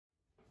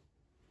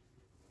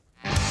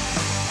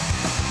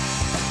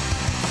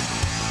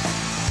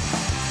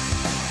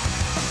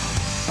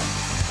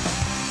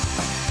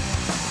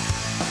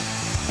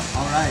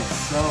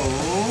So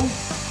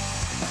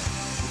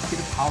let's get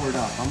it powered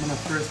up. I'm gonna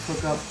first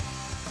hook up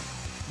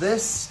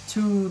this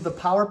to the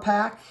power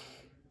pack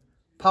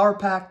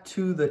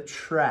to the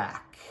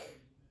track.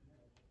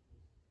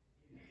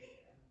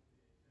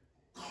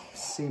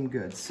 Seem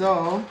good.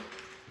 So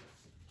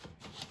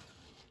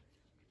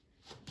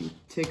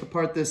take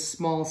apart this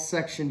small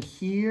section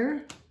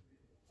here,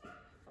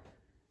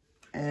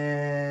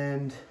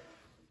 and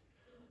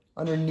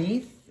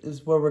underneath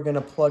is where we're gonna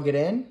plug it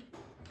in.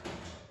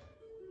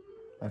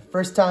 My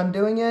first time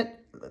doing it.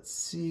 Let's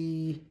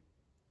see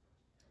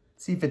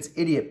if it's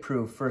idiot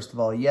proof, first of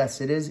all. Yes,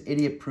 it is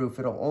idiot proof.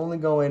 It'll only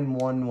go in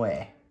one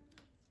way.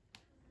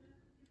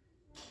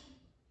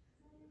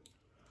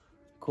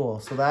 Cool,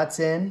 so that's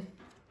in.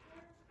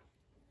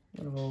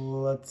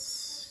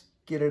 Let's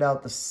get it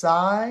out the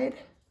side.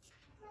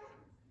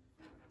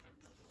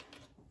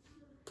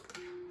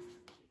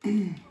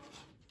 I'm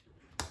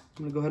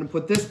gonna go ahead and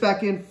put this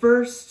back in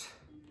first.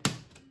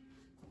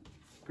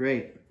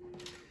 Great.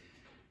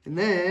 And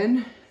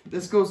then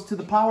this goes to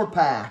the power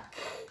pack.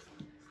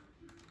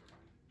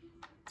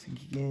 It's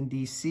again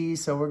DC,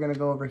 so we're gonna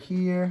go over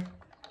here.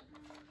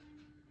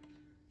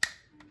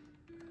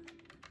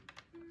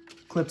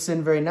 Clips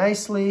in very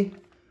nicely.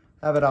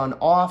 Have it on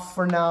off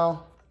for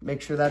now.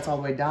 Make sure that's all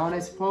the way down, I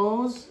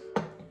suppose.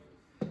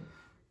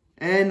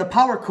 And the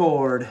power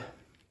cord.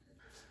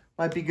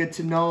 Might be good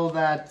to know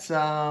that,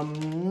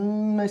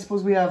 I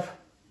suppose we have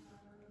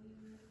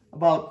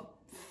about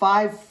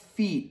 5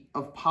 feet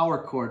of power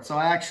cord. So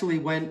I actually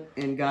went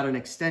and got an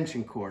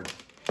extension cord.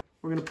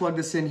 We're gonna plug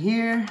this in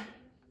here.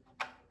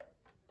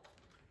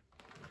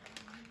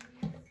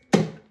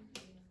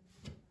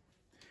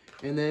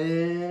 And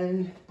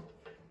then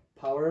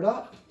power it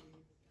up.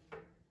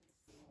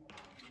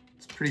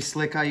 It's pretty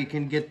slick how you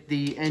can get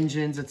the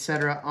engines,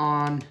 etc.,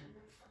 on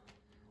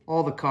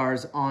all the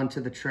cars onto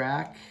the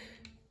track.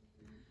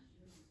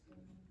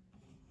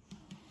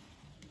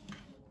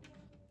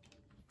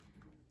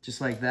 Just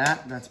like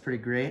that. That's pretty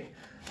great.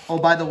 Oh,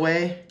 by the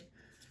way,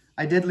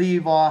 I did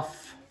leave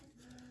off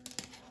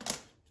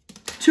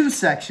 2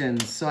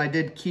 sections, so I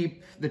did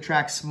keep the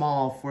track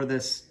small for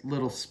this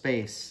little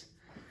space.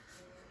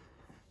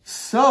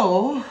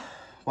 So,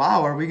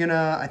 wow, are we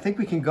gonna, I think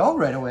we can go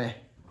right away.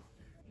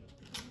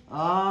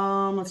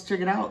 Let's check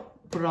it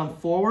out. Put it on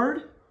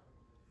forward.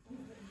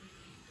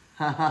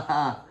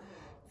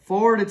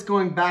 Forward, it's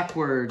going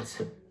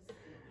backwards.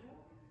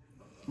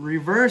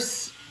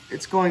 Reverse,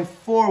 it's going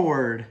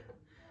forward.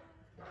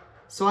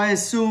 So I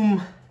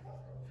assume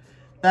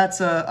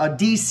that's a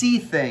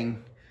DC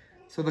thing.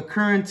 So the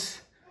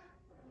current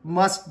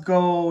must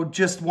go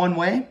just one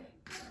way.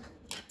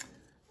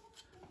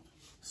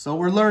 So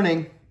we're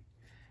learning.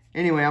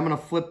 Anyway, I'm gonna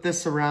flip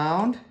this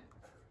around.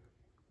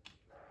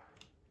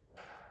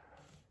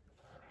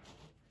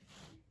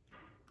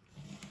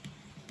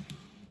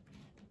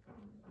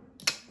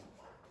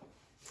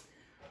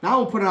 Now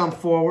we'll put it on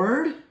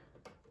forward.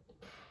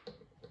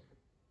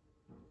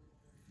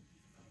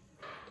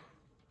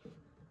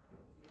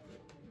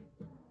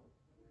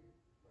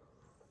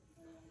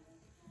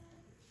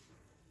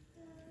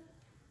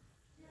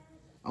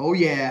 Oh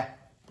yeah,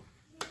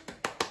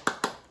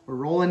 we're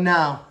rolling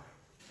now.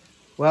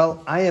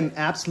 Well, I am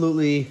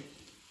absolutely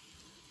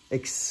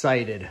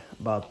excited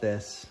about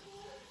this.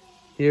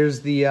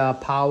 Here's the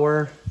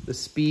power, the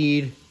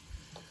speed.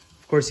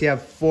 Of course, you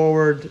have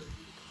forward,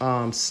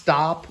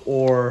 stop,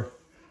 or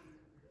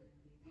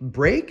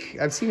brake.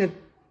 I've seen it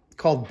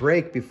called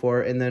brake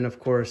before. And then, of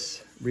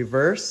course,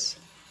 reverse.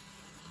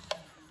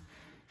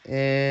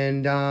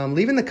 And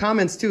leave in the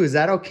comments, too. Is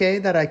that okay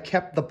that I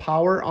kept the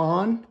power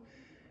on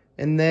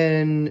and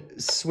then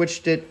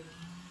switched it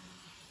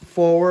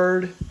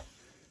forward,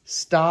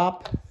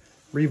 stop,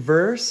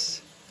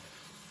 reverse?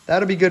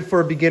 That'll be good for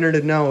a beginner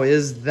to know.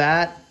 Is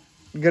that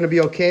gonna be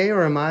okay,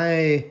 or am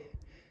I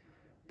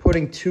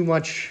putting too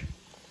much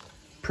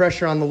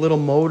pressure on the little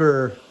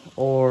motor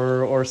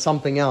or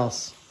something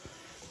else?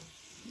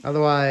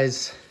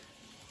 Otherwise,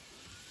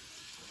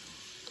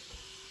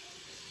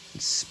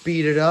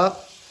 speed it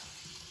up,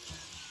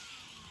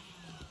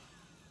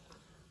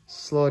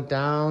 slow it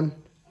down.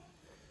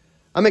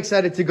 I'm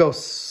excited to go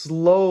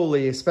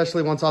slowly,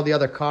 especially once all the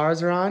other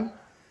cars are on.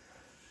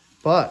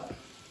 But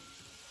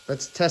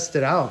let's test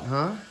it out,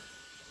 huh?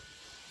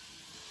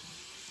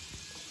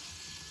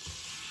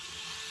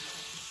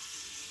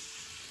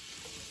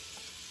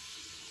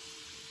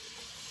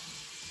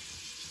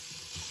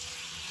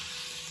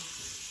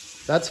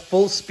 That's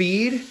full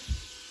speed.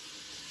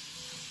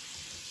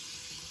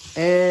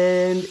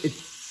 And it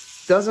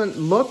doesn't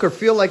look or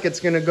feel like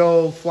it's gonna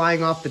go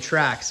flying off the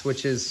tracks,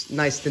 which is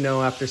nice to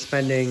know after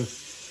spending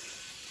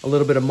a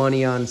little bit of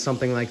money on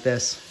something like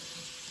this.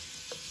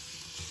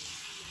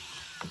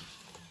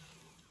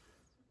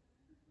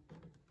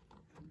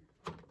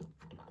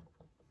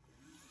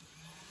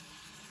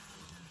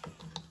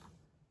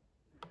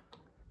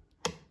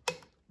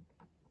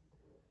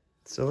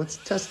 So let's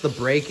test the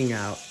braking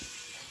out.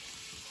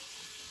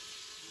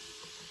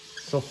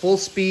 So full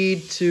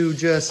speed to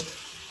just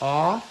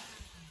off.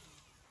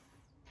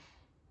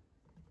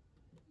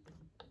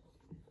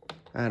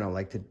 I don't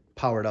like to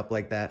power it up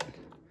like that.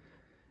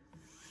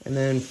 And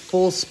then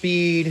full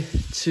speed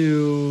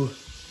to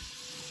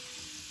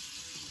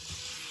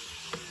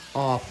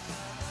off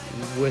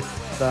with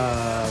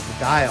the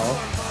dial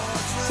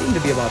seem to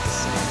be about the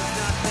same.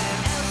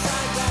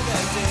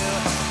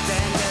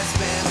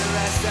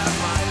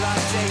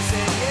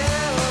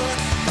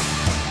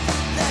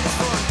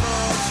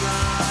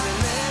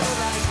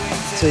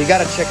 So you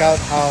got to check out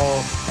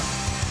how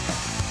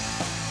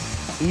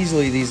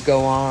easily these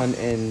go on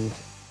and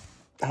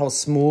how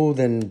smooth,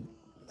 and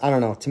I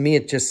don't know, to me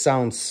it just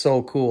sounds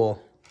so cool.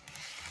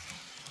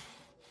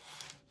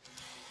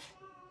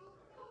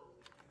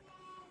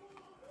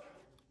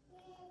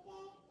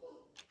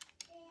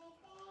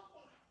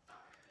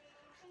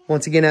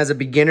 Once again, as a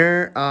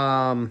beginner,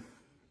 I'm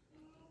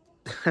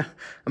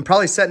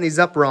probably setting these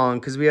up wrong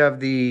because we have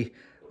the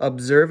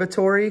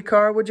observatory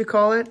car, would you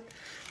call it?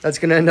 That's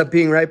going to end up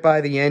being right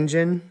by the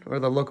engine or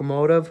the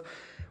locomotive,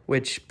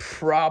 which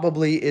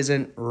probably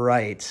isn't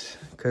right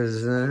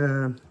because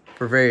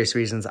for various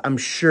reasons, I'm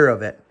sure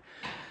of it.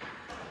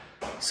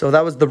 So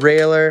that was the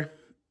railer.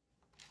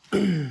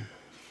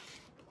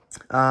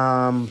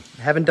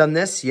 Haven't done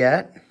this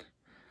yet.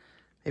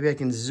 Maybe I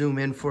can zoom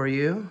in for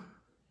you.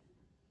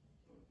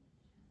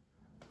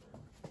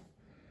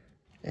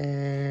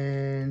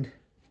 And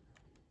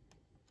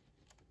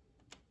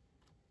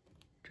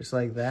just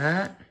like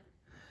that.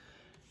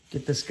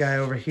 Get this guy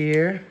over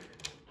here.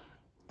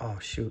 Oh,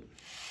 shoot.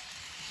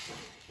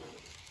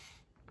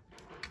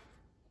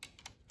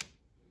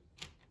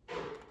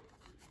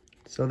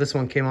 So this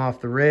one came off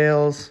the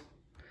rails.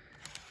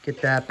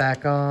 Get that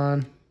back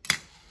on.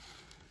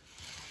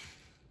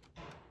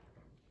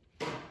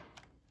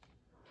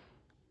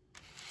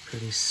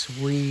 Pretty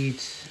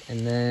sweet.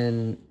 And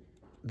then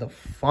the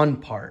fun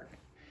part.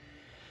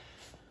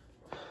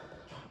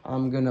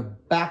 I'm gonna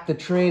back the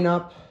train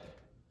up.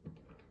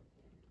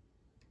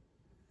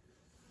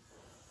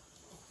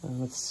 And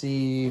let's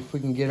see if we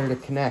can get her to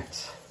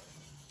connect.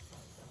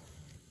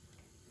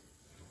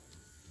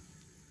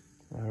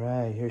 All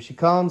right, here she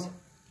comes.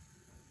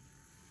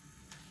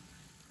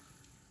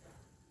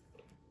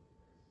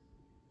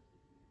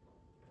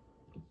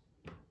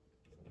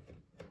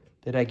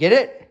 Did I get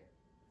it?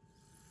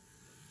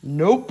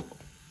 Nope.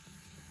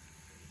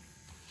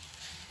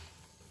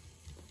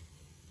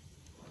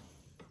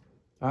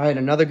 All right,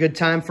 another good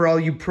time for all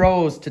you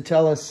pros to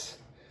tell us,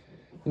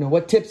 you know,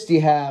 what tips do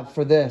you have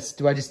for this?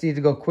 Do I just need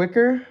to go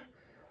quicker?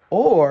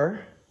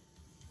 Or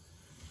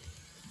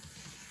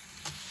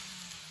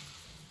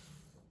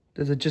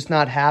does it just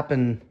not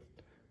happen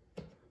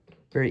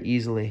very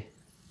easily?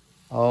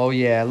 Oh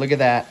yeah, look at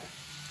that.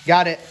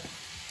 Got it.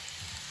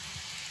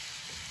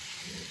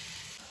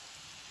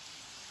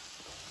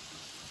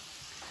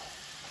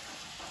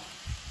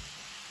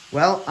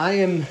 Well, I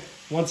am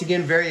once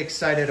again very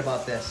excited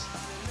about this.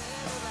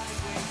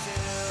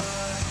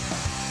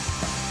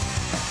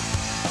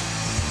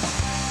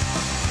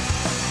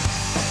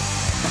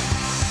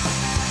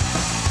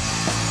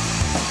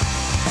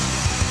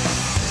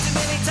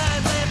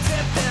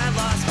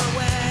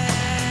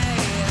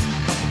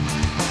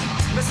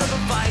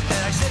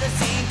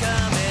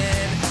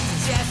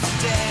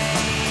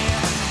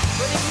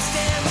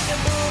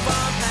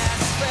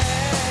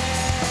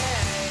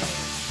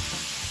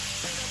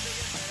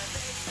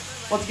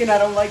 Once again, I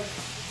don't like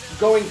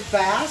going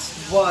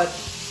fast, but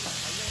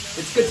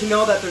it's good to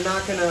know that they're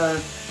not gonna,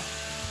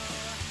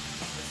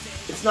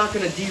 it's not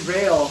gonna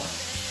derail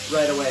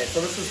right away.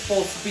 So this is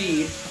full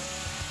speed.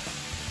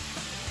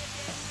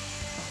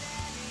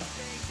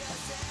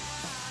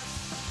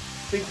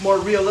 I think more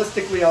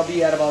realistically, I'll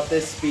be at about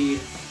this speed.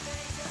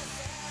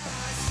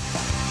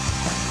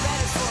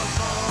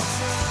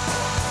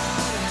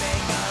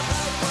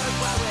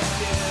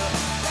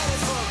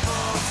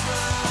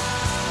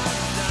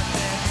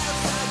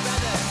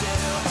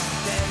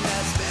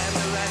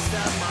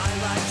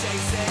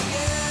 Chasing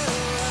you.